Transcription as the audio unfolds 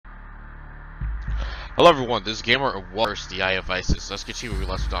Hello everyone, this is Gamer of Waters, the Eye of Isis. Let's continue where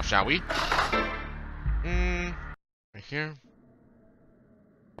we left off, shall we? Right here.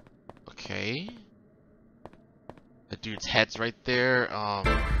 Okay. That dude's head's right there. I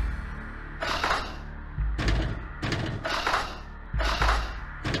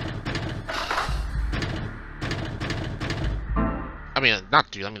mean, not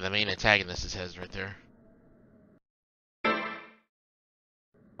dude, I mean the main antagonist's head's right there.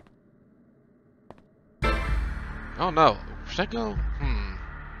 Oh no, should I go?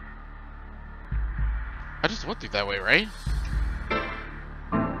 I just went through that way, right?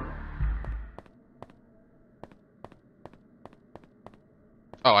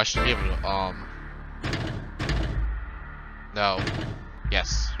 Oh, I should be able to, no.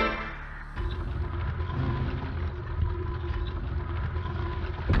 Yes.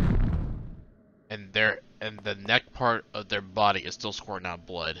 And the neck part of their body is still squirting out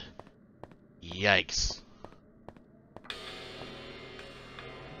blood. Yikes.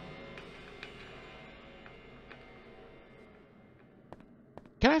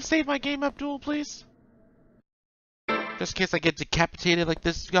 Can I save my game, Abdul, please? Just in case I get decapitated like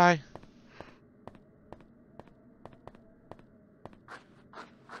this guy.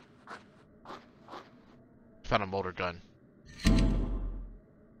 Found a motor gun.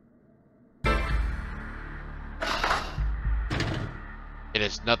 It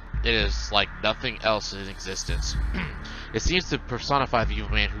is like nothing else in existence. It seems to personify the evil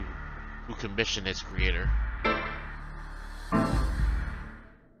man who commissioned its creator.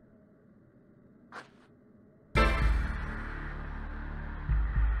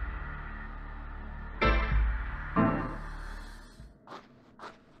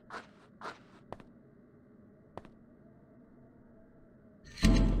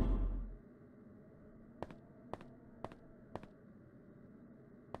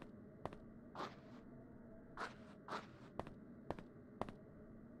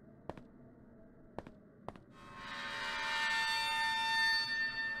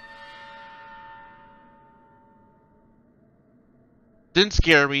 Didn't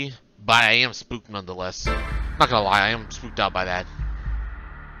scare me, but I am spooked nonetheless. Not gonna lie, I am spooked out by that.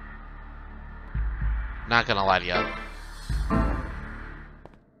 Not gonna lie to you.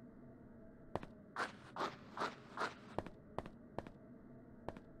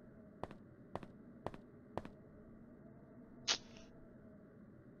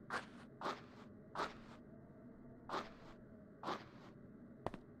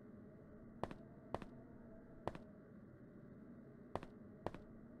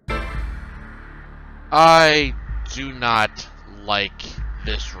 I do not like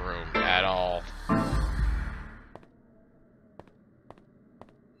this room at all.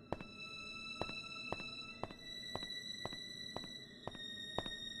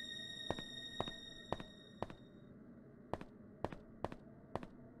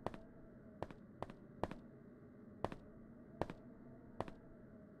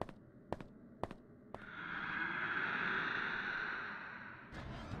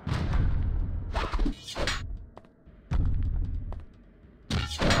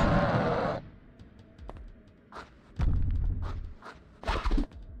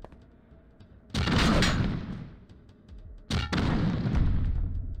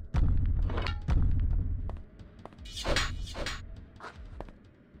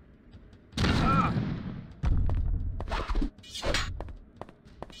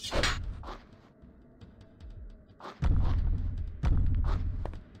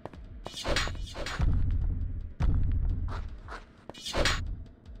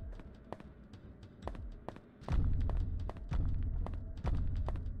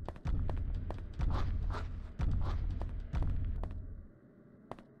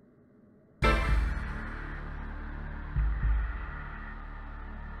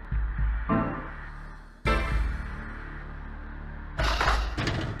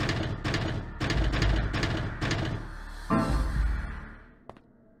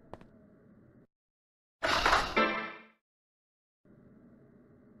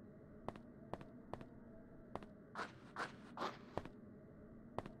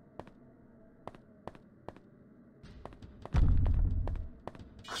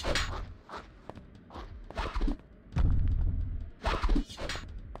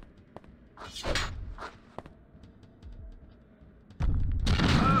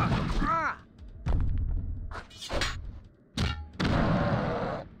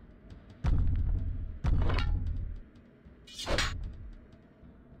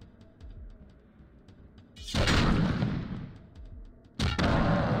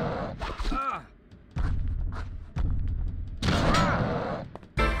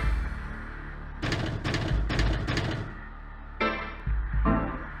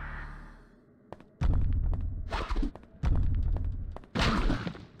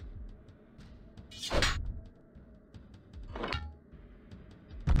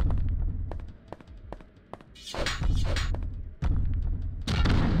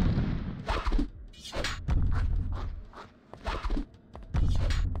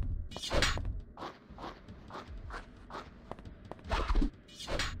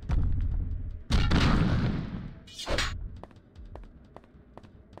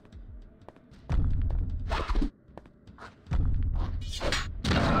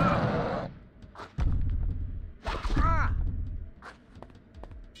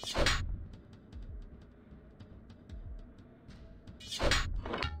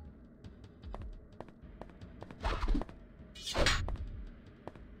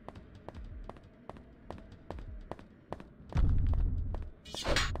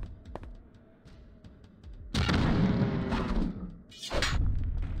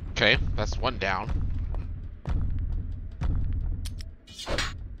 Okay, that's one down.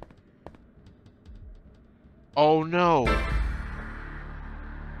 Oh no!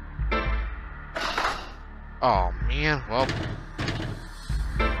 Oh man, well.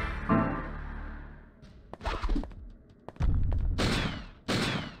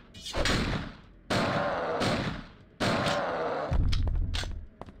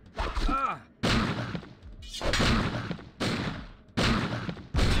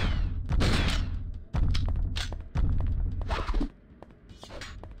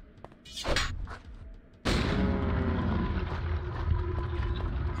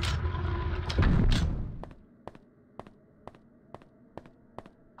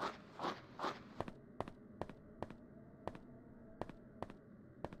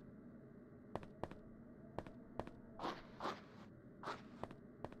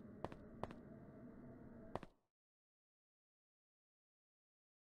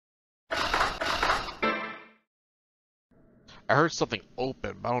 I heard something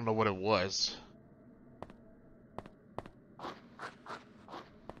open, but I don't know what it was.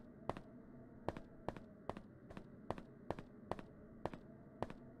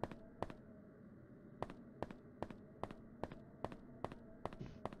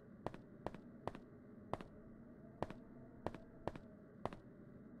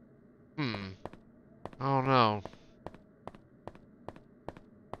 I don't know.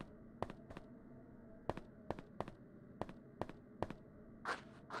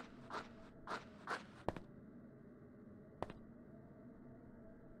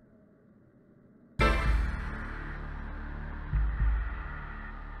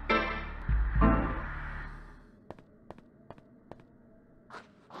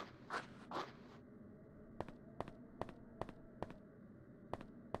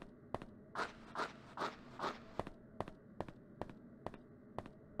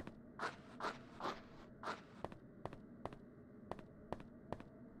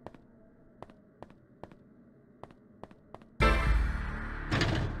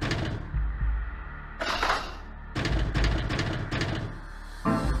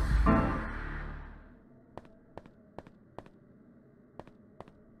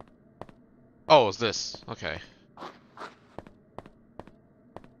 Oh, it's this. Okay.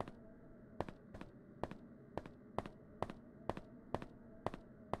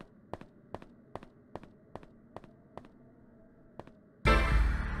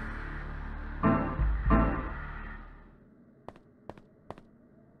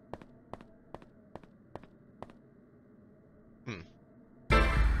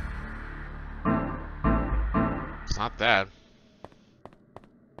 It's not that.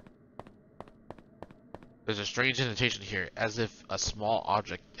 There's a strange indentation here, as if a small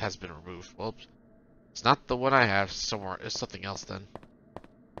object has been removed. Well, it's not the one I have somewhere. It's something else then.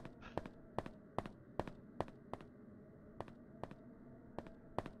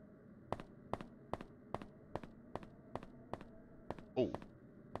 Oh.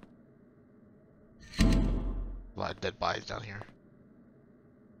 A lot of dead bodies down here.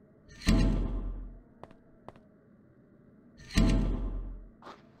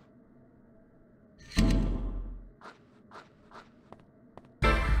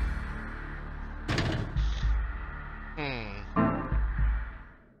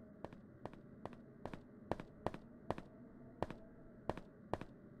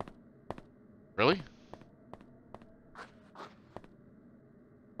 Really?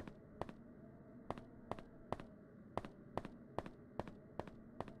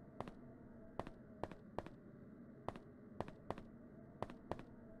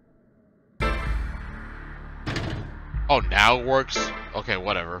 Oh, now it works? Okay,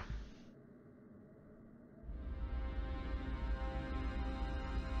 whatever.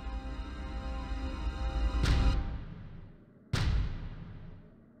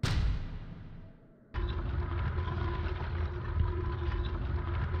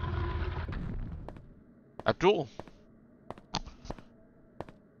 Abdul.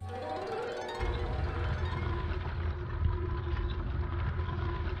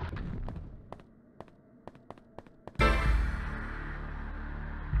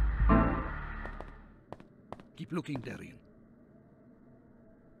 Keep looking, Darien.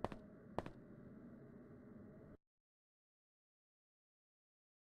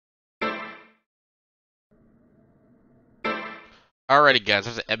 Alrighty guys,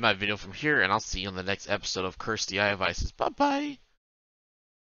 I have to end my video from here, and I'll see you on the next episode of Curse the Eye of Isis. Bye bye!